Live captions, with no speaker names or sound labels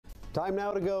Time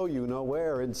now to go, you know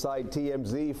where, inside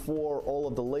TMZ for all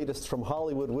of the latest from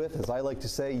Hollywood with, as I like to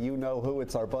say, you know who.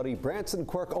 It's our buddy Branson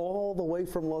Quirk all the way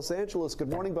from Los Angeles. Good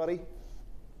morning, buddy.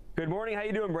 Good morning. How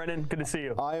you doing, Brendan? Good to see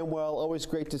you. I am well. Always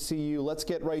great to see you. Let's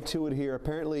get right to it here.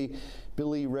 Apparently,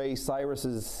 Billy Ray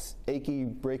Cyrus's achy,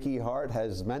 breaky heart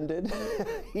has mended.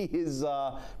 He is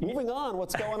moving on.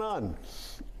 What's going on?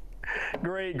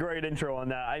 Great intro on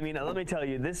that. I mean, let me tell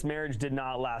you, this marriage did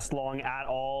not last long at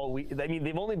all. I mean,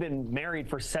 they've only been married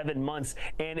for 7 months,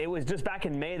 and it was just back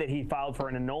in May that he filed for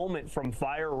an annulment from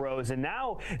Fire Rose, and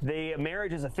now the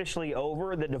marriage is officially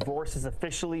over. The divorce has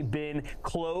officially been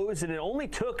closed, and it only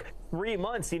took 3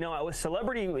 months. You know, with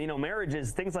celebrity,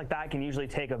 marriages, things like that can usually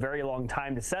take a very long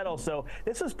time to settle. So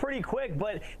this was pretty quick,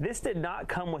 but this did not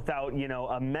come without,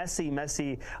 a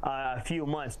messy few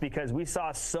months, because we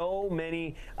saw so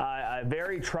many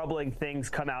very troubling things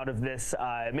come out of this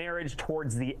marriage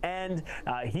towards the end.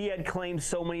 He had claimed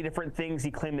so many different things. He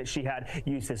claimed that she had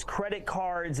used his credit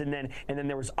cards, and then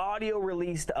there was audio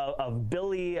released of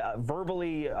Billy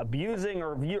verbally abusing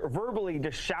or verbally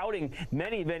just shouting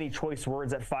many choice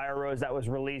words at Fire Rose. That was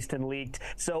released and leaked.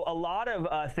 So a lot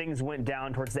of things went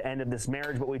down towards the end of this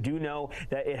marriage, but we do know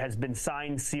that it has been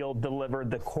signed, sealed, delivered.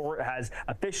 The court has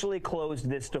officially closed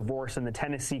this divorce in the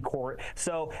Tennessee court.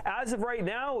 So as of right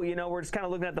now, we're just kind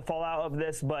of looking at the fallout of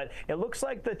this, but it looks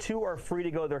like the two are free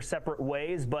to go their separate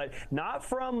ways, but not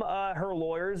from her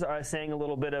lawyers saying a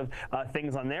little bit of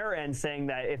things on their end, saying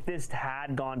that if this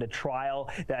had gone to trial,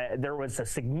 that there was a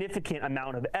significant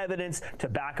amount of evidence to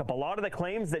back up a lot of the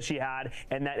claims that she had,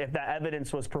 and that if that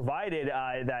evidence was provided,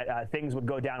 that things would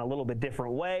go down a little bit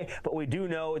different way. But we do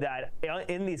know that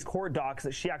in these court docs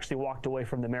that she actually walked away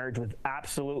from the marriage with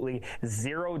absolutely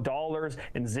 $0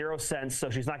 and 0 cents, so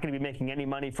she's not going to be making any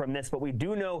money from this. But we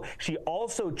do know she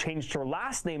also changed her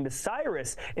last name to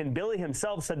Cyrus, and Billy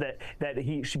himself said that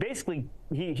he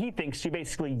thinks she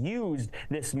basically used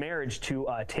this marriage to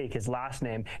take his last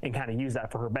name and kind of use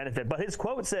that for her benefit. But his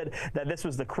quote said that this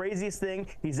was the craziest thing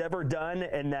he's ever done,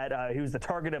 and that he was the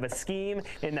target of a scheme,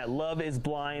 and that love is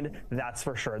blind. That's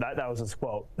for sure. That was his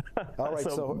quote. All right,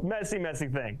 so messy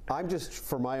thing. I'm just,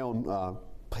 for my own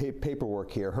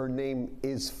paperwork here, her name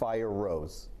is Fire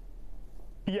Rose.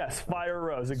 Yes, Fire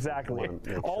Rose, exactly.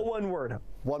 All one word.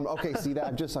 Okay, see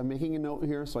that? I'm making a note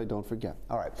here so I don't forget.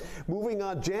 All right, moving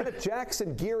on. Janet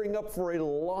Jackson gearing up for a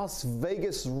Las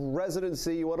Vegas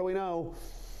residency. What do we know?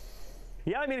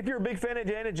 Yeah, I mean, if you're a big fan of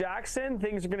Janet Jackson,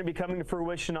 things are going to be coming to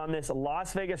fruition on this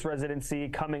Las Vegas residency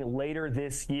coming later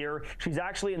this year. She's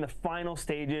actually in the final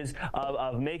stages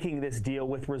of making this deal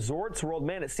with Resorts World.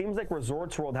 Man, it seems like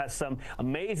Resorts World has some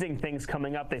amazing things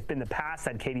coming up. They've in the past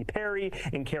had Katy Perry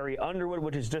and Carrie Underwood,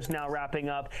 which is just now wrapping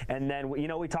up. And then,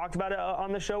 we talked about it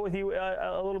on the show with you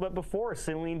a little bit before.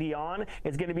 Celine Dion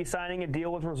is going to be signing a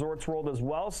deal with Resorts World as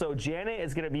well. So Janet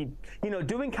is going to be,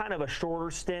 doing kind of a shorter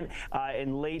stint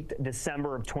in late December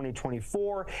of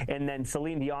 2024, and then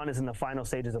Celine Dion is in the final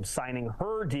stages of signing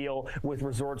her deal with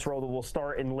Resorts World that will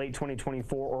start in late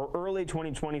 2024 or early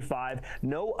 2025.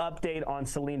 No update on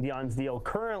Celine Dion's deal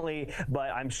currently, but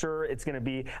I'm sure it's going to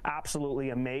be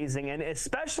absolutely amazing, and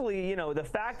especially the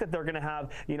fact that they're going to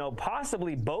have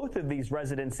possibly both of these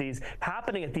residencies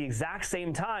happening at the exact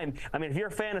same time. I mean, if you're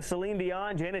a fan of Celine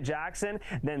Dion, Janet Jackson,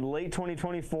 then late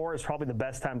 2024 is probably the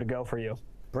best time to go for you.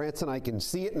 Branson, I can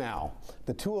see it now.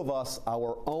 The two of us,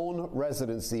 our own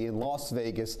residency in Las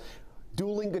Vegas,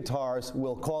 dueling guitars,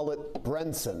 we'll call it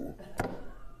Branson.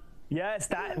 Yes,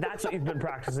 that's what you've been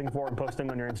practicing for and posting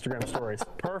on your Instagram stories.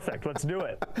 Perfect. Let's do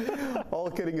it.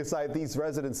 All kidding aside, these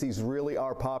residencies really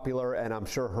are popular, and I'm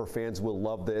sure her fans will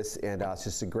love this. And it's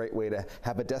just a great way to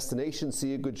have a destination,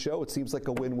 see a good show. It seems like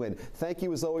a win-win. Thank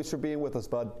you, as always, for being with us,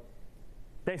 bud.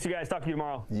 Thanks, you guys. Talk to you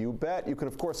tomorrow. You bet. You can,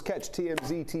 of course, catch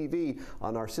TMZ TV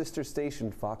on our sister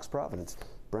station, Fox Providence.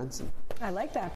 Branson. I like that.